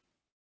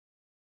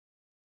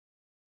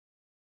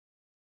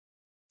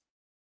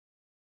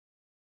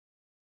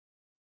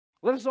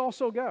 Let us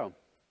also go.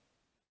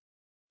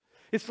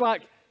 It's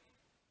like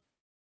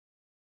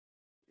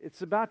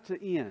it's about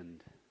to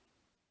end.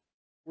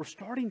 We're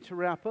starting to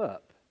wrap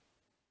up.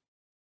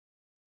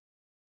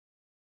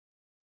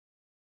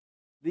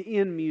 The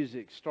end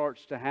music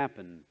starts to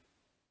happen.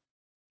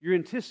 You're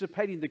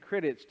anticipating the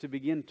credits to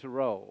begin to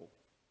roll.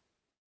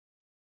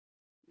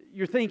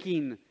 You're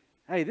thinking,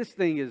 hey, this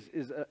thing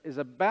is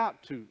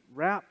about to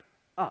wrap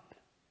up.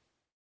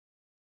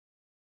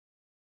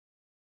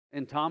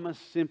 And Thomas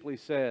simply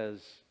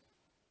says,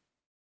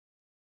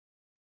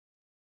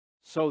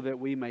 so that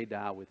we may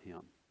die with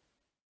him.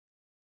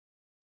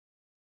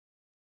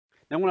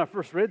 Now, when I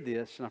first read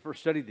this and I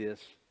first studied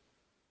this,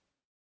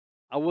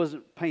 I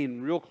wasn't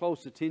paying real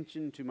close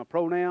attention to my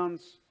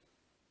pronouns.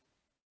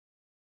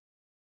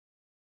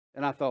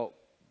 And I thought,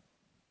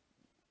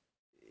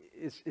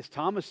 is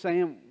Thomas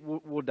saying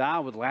we'll die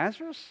with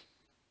Lazarus?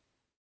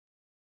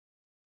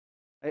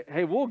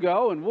 Hey, we'll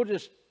go and we'll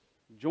just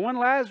join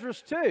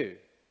Lazarus too.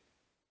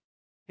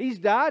 He's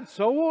died,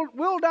 so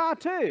we'll die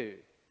too.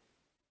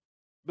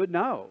 But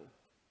no.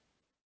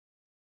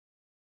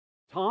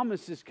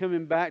 Thomas is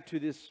coming back to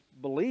this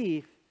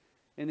belief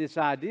and this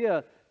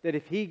idea that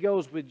if he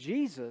goes with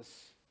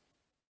Jesus,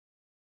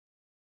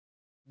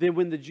 then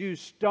when the Jews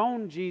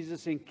stone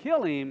Jesus and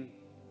kill him,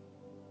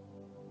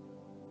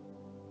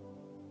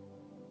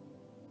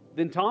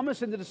 then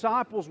Thomas and the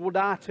disciples will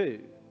die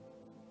too.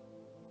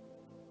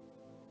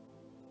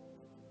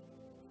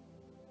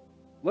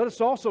 Let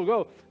us also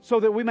go so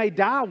that we may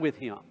die with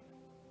him.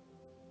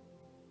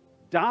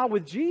 Die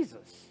with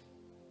Jesus.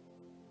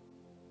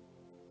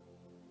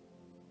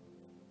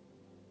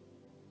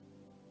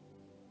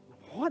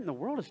 What in the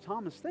world is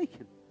Thomas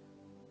thinking?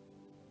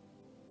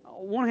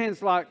 On one hand,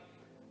 it's like,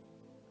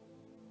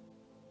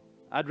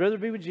 I'd rather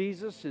be with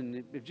Jesus,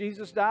 and if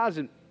Jesus dies,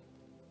 and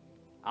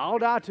I'll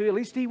die too. At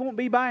least he won't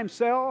be by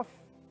himself.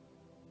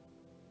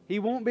 He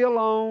won't be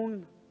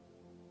alone.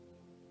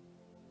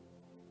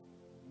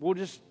 We'll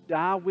just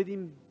die with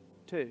him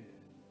too.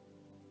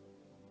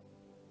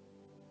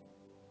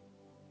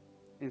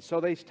 And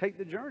so they take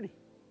the journey.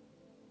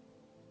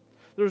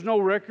 There's no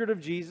record of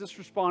Jesus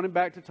responding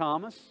back to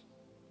Thomas.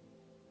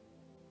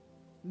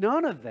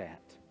 None of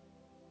that.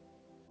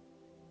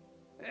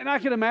 And I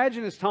can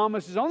imagine as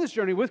Thomas is on this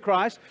journey with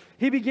Christ,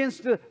 he begins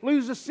to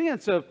lose a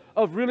sense of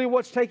really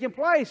what's taking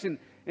place. And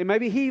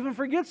maybe he even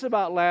forgets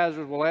about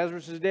Lazarus. Well,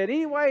 Lazarus is dead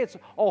anyway.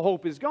 All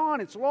hope is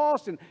gone. It's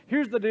lost. And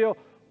here's the deal.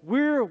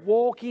 We're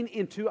walking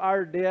into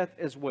our death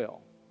as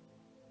well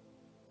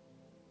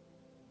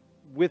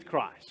with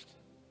Christ.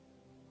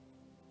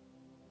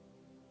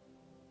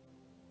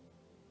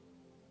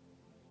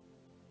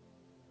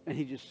 And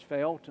he just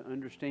failed to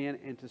understand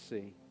and to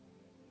see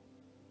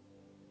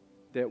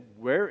that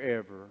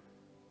wherever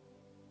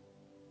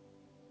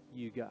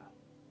you go,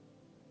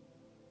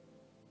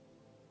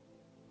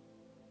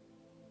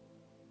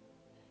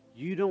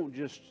 you don't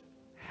just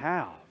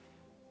have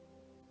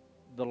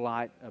the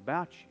light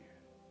about you,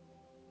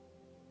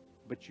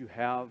 but you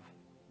have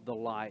the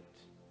light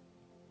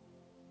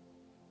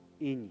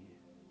in you.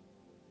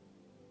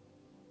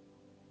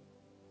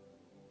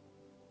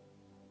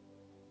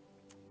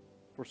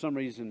 For some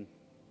reason,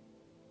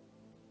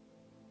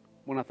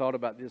 when I thought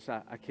about this,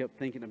 I kept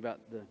thinking about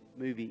the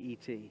movie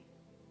E.T.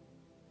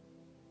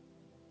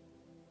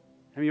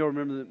 How many of you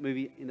remember the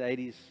movie in the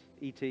 80s,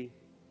 E.T.?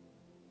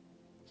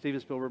 Steven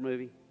Spielberg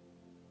movie?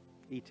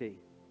 E.T.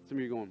 Some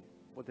of you are going,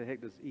 what the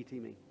heck does E.T.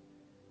 mean?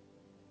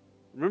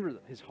 Remember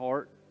his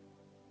heart?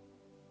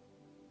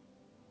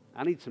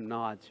 I need some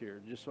nods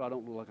here, just so I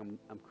don't look like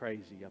I'm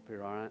crazy up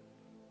here, all right?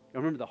 You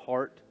remember the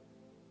heart?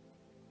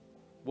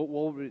 What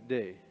would it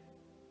do?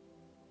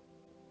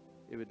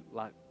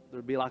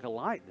 There'd be like a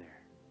light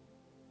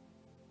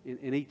there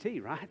in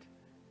E.T., right?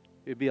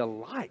 It'd be a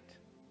light.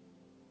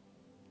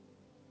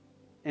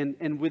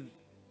 And with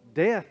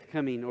death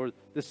coming, or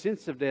the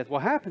sense of death,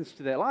 what happens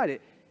to that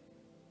light?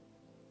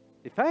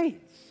 It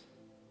fades.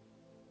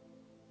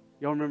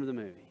 Y'all remember the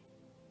movie?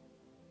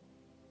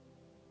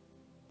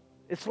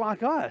 It's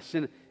like us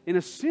in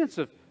a sense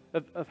of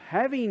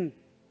having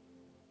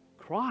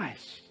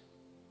Christ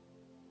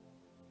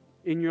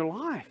in your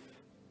life.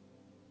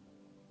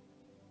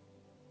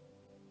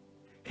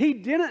 He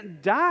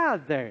didn't die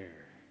there.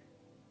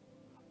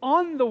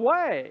 On the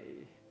way.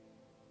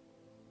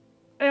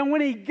 And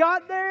when He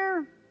got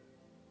there,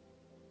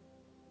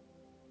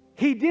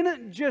 He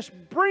didn't just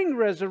bring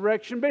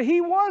resurrection, but He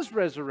was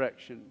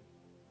resurrection.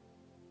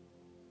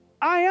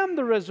 I am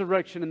the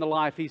resurrection and the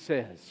life, He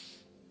says.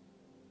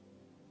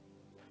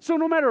 So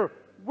no matter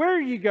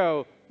where you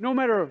go, no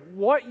matter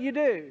what you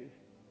do,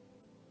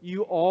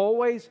 you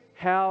always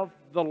have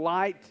the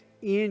light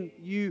in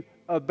you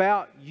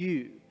about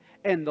you.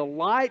 And the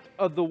light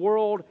of the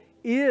world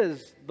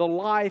is the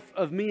life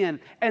of men.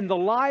 And the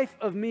life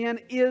of men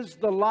is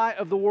the light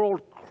of the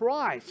world,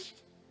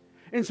 Christ.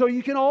 And so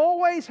you can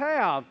always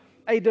have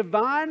a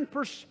divine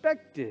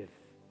perspective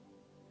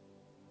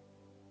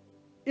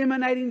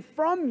emanating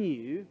from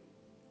you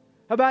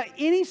about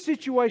any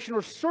situation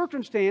or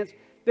circumstance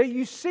that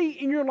you see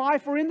in your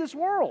life or in this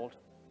world.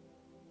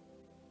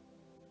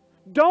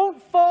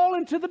 Don't fall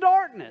into the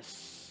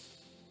darkness.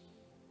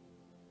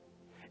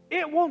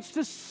 It wants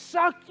to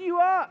suck you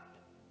up.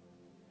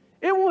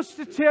 It wants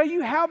to tell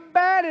you how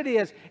bad it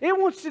is. It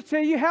wants to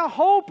tell you how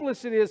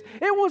hopeless it is.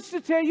 It wants to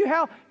tell you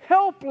how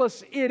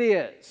helpless it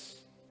is.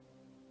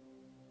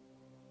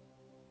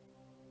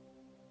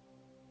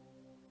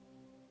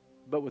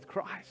 But with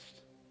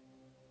Christ,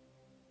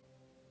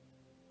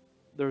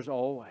 there's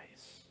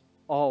always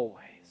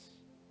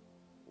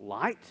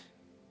light,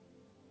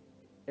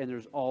 and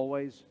there's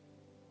always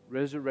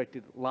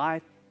resurrected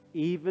life,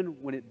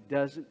 even when it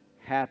doesn't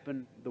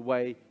happen the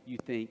way you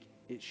think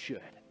it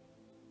should.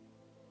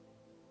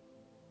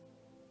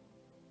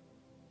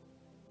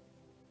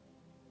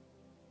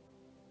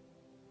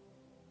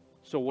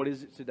 So what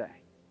is it today?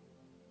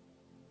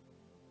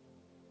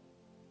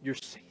 Your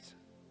season.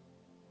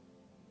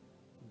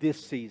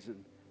 This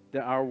season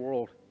that our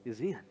world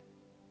is in.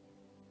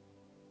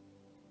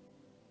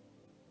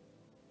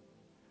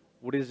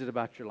 What is it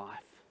about your life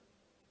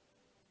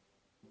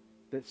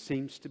that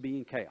seems to be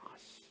in chaos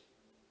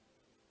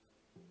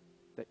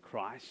that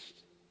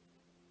Christ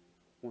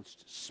wants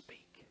to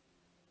speak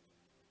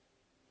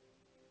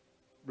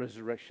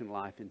resurrection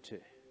life into?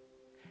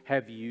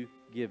 Have you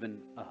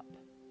given up?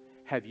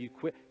 Have you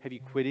quit? Have you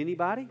quit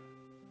anybody?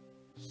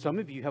 Some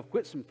of you have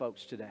quit some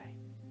folks today.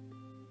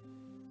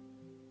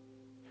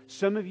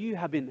 Some of you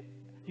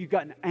you've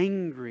gotten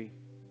angry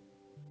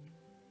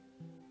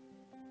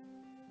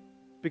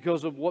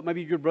because of what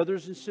maybe your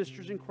brothers and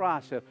sisters in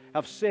Christ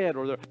have said,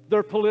 or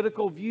their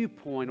political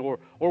viewpoint, or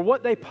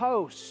what they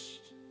post,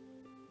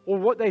 or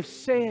what they've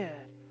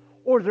said,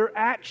 or their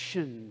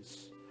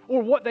actions,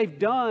 or what they've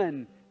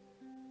done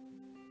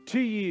to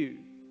you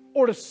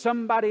or to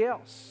somebody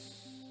else.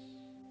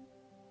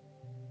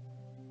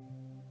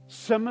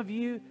 Some of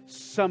you,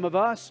 some of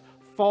us,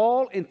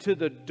 fall into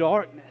the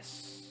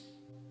darkness.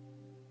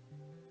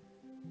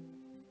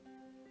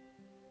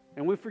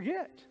 And we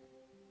forget.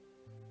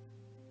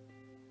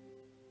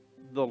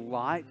 The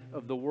light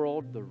of the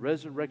world, the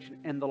resurrection,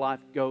 and the life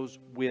goes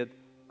with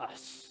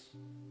us.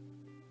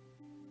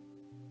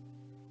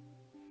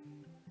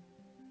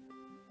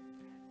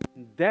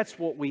 And that's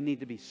what we need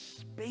to be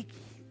speaking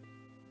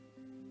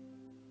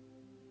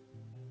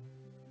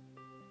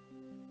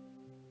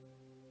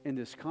in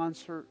this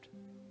concert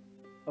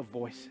of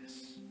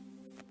voices.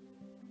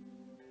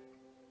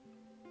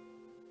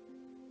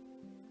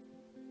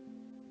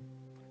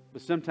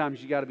 But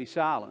sometimes you got to be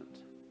silent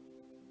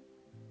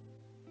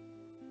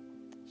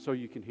so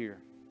you can hear.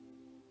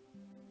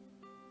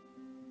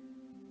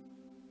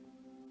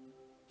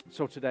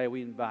 So today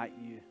we invite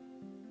you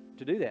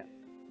to do that.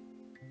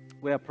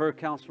 We have prayer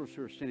counselors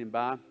who are standing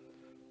by.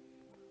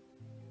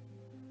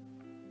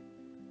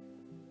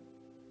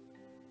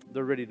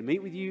 They're ready to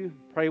meet with you,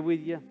 pray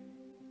with you.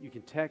 You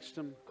can text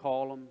them,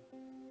 call them.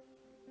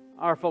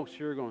 Our folks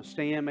here are going to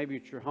stand, maybe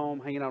at your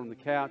home, hanging out on the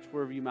couch,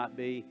 wherever you might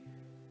be.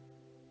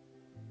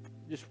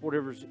 Just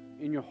whatever's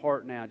in your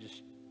heart now,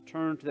 just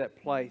turn to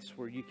that place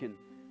where you can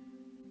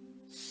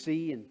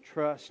see and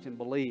trust and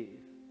believe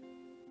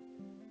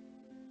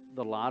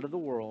the light of the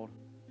world,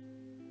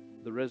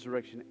 the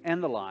resurrection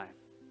and the life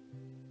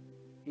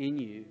in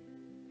you.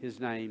 His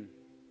name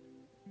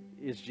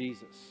is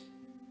Jesus.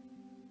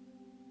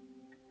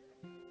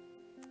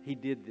 He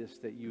did this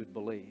that you would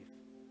believe.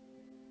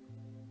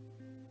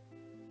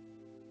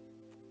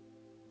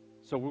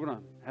 So we're going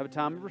to have a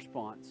time of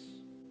response.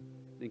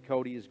 Then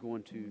Cody is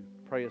going to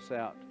pray us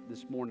out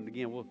this morning.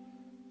 Again, we'll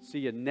see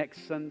you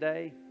next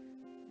Sunday,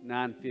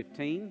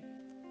 9:15.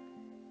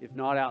 If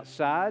not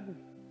outside,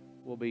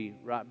 we'll be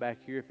right back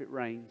here if it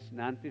rains,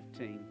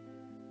 9:15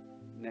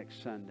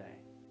 next Sunday.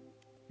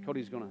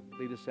 Cody's going to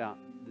lead us out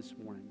this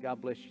morning.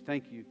 God bless you.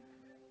 Thank you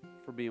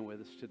for being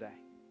with us today.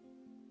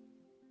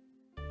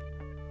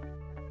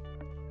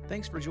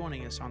 Thanks for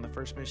joining us on the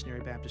First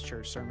Missionary Baptist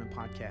Church Sermon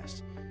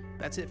Podcast.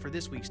 That's it for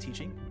this week's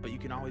teaching, but you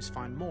can always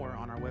find more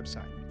on our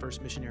website,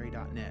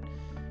 firstmissionary.net.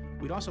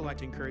 We'd also like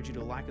to encourage you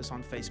to like us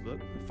on Facebook,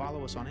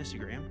 follow us on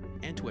Instagram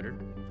and Twitter,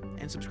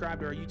 and subscribe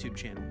to our YouTube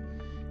channel.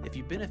 If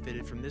you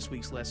benefited from this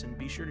week's lesson,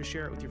 be sure to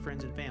share it with your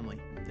friends and family,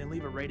 then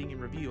leave a rating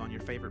and review on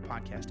your favorite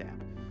podcast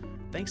app.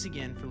 Thanks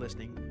again for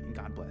listening, and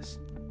God bless.